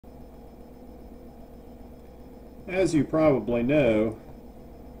As you probably know,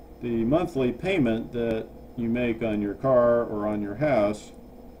 the monthly payment that you make on your car or on your house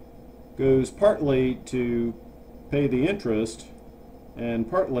goes partly to pay the interest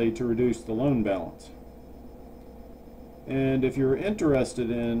and partly to reduce the loan balance. And if you're interested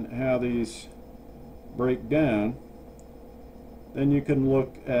in how these break down, then you can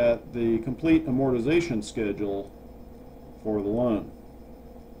look at the complete amortization schedule for the loan.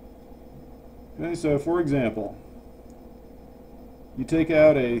 Okay, so for example, you take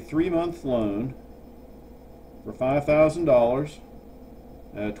out a 3-month loan for $5,000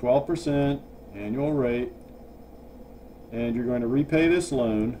 at 12% annual rate, and you're going to repay this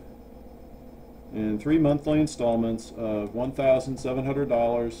loan in 3 monthly installments of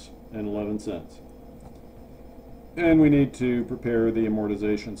 $1,700.11. And we need to prepare the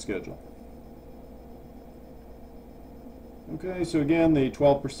amortization schedule. Okay, so again, the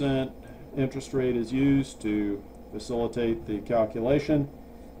 12% interest rate is used to facilitate the calculation.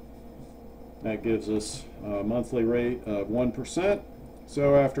 That gives us a monthly rate of 1%.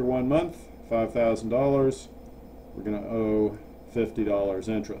 So after 1 month, $5,000, we're going to owe $50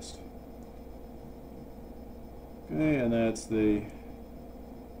 interest. Okay, and that's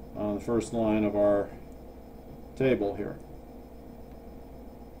on the first line of our table here.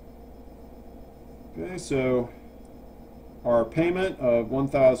 Okay, so our payment of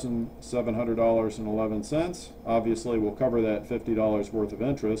 $1,700.11 obviously will cover that $50 worth of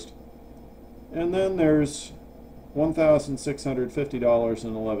interest. And then there's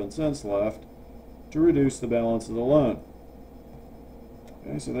 $1,650.11 left to reduce the balance of the loan.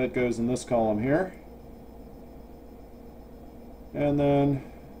 Okay, so that goes in this column here. And then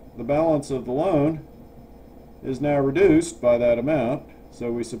the balance of the loan is now reduced by that amount.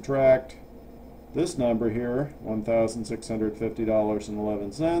 So we subtract this number here,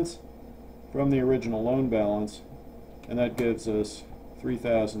 $1,650.11, from the original loan balance, and that gives us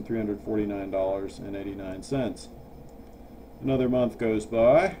 $3,349.89. Another month goes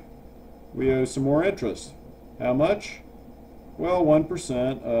by. We owe some more interest. How much? Well,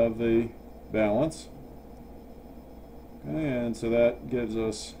 1% of the balance. Okay, and so that gives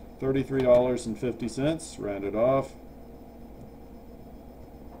us $33.50, rounded off.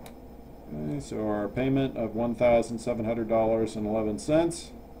 Okay, so our payment of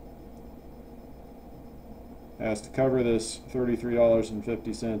 $1,700.11 has to cover this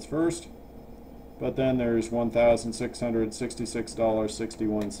 $33.50 first, but then there's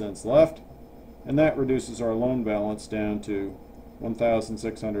 $1,666.61 left, and that reduces our loan balance down to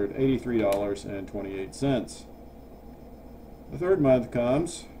 $1,683.28. The third month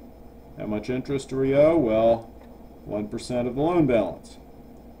comes. How much interest do we owe? Well, 1% of the loan balance.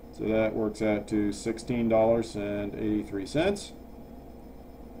 So that works out to $16.83.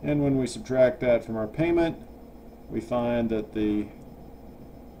 And when we subtract that from our payment, we find that the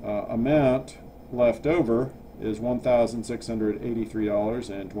amount left over is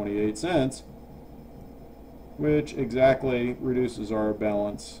 $1,683.28, which exactly reduces our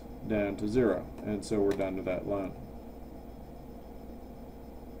balance down to zero. And so we're done with that loan.